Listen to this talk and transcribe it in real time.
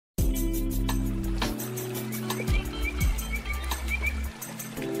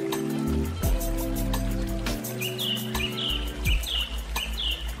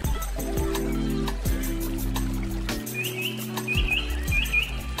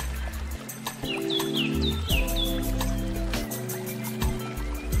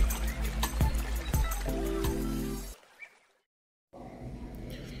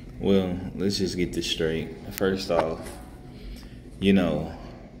Well, let's just get this straight. First off, you know,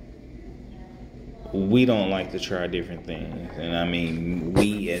 we don't like to try different things. And I mean,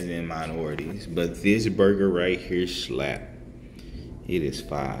 we as in minorities. But this burger right here slap. It is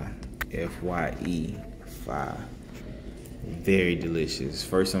fire. F-Y-E, fire. Very delicious.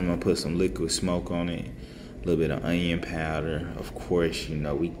 First, I'm going to put some liquid smoke on it. A little bit of onion powder. Of course, you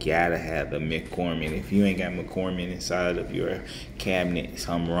know, we gotta have the McCormick. If you ain't got McCormick inside of your cabinet,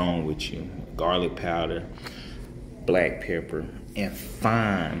 something wrong with you. Garlic powder, black pepper, and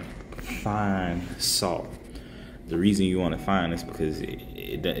fine salt. The reason you want to fine is because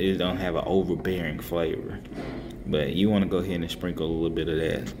it don't have an overbearing flavor. But you want to go ahead and sprinkle a little bit of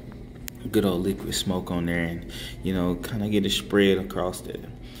that good old liquid smoke on there, and you know, kind of get it spread across there.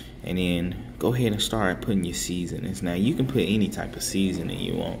 And then go ahead and start putting your seasonings. Now you can put any type of seasoning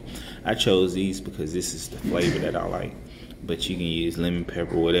you want. I chose these because this is the flavor that I like. But you can use lemon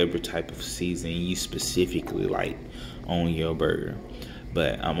pepper, whatever type of seasoning you specifically like on your burger.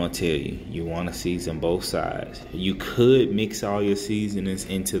 But I'm gonna tell you, you want to season both sides. You could mix all your seasonings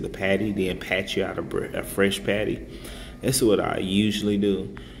into the patty, then pat you out a fresh patty. That's what I usually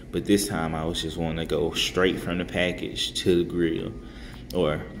do. But this time I was just wanting to go straight from the package to the grill.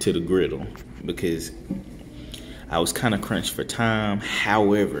 Or to the griddle, because I was kind of crunched for time.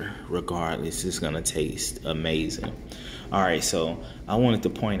 However, regardless, it's gonna taste amazing. All right, so I wanted to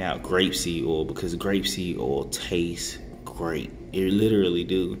point out grapeseed oil, because grapeseed oil tastes great. It literally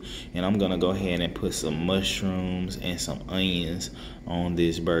do. And I'm gonna go ahead and put some mushrooms and some onions on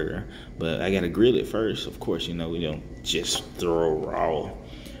this burger, but I gotta grill it first. Of course, you know, we don't just throw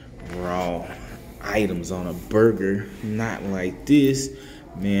raw items on a burger, not like this.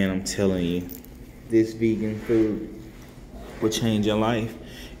 Man, I'm telling you, this vegan food will change your life.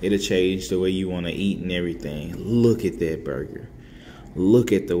 It'll change the way you want to eat and everything. Look at that burger.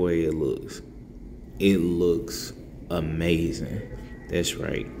 Look at the way it looks. It looks amazing. That's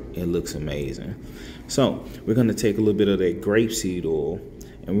right, it looks amazing. So we're gonna take a little bit of that grapeseed oil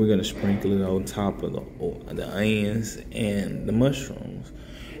and we're gonna sprinkle it on top of the onions and the mushrooms.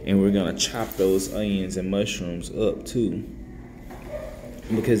 And we're gonna chop those onions and mushrooms up too,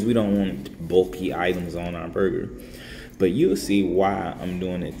 because we don't want bulky items on our burger. But you'll see why I'm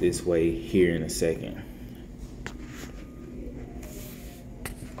doing it this way here in a second.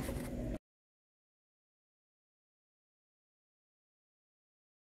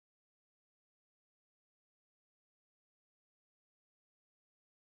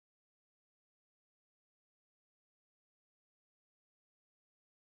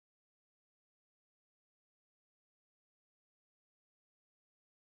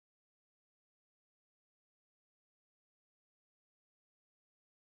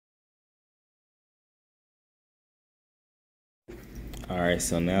 Alright,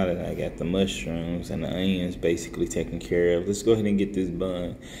 so now that I got the mushrooms and the onions basically taken care of, let's go ahead and get this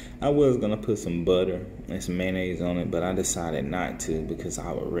bun. I was going to put some butter and some mayonnaise on it, but I decided not to, because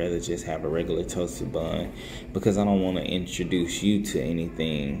I would rather just have a regular toasted bun, because I don't want to introduce you to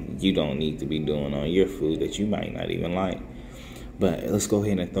anything you don't need to be doing on your food that you might not even like. But let's go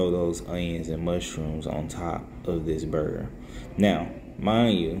ahead and throw those onions and mushrooms on top of this burger. Now,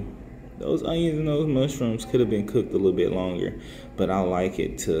 mind you, those onions and those mushrooms could have been cooked a little bit longer, but I like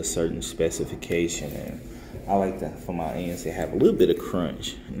it to a certain specification, and I like that for my onions to have a little bit of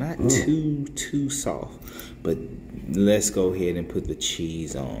crunch, not too soft. But let's go ahead and put the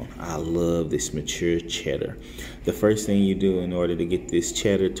cheese on. I love this mature cheddar. The first thing you do in order to get this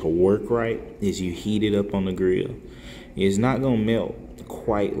cheddar to work right is you heat it up on the grill. It's not gonna melt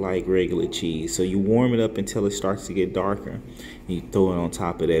quite like regular cheese, so you warm it up until it starts to get darker. You throw it on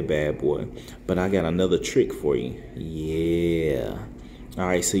top of that bad boy. But I got another trick for you. Yeah. All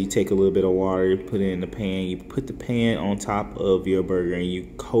right, so you take a little bit of water, put it in the pan. You put the pan on top of your burger and you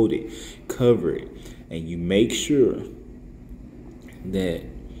coat it, cover it, and you make sure that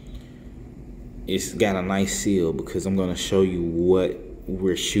it's got a nice seal, because I'm gonna show you what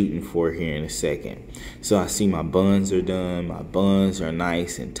we're shooting for here in a second. So I see my buns are done. My buns are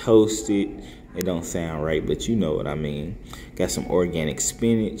nice and toasted. It don't sound right, but you know what I mean. Got some organic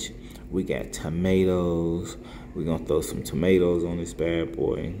spinach. We got tomatoes. We're gonna throw some tomatoes on this bad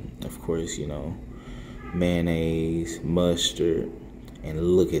boy. Of course, you know, mayonnaise, mustard, and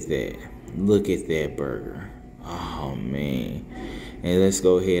look at that. Look at that burger. Oh man. And let's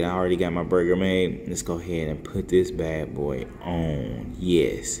go ahead. I already got my burger made. Let's go ahead and put this bad boy on.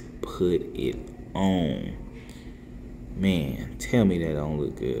 Yes, put it on. Man, tell me that don't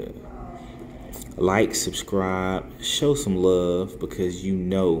look good. Like, subscribe, show some love, because you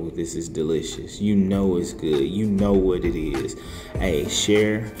know this is delicious. You know it's good. You know what it is. Hey,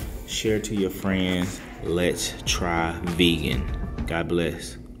 share, Share to your friends. Let's try vegan. God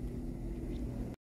bless.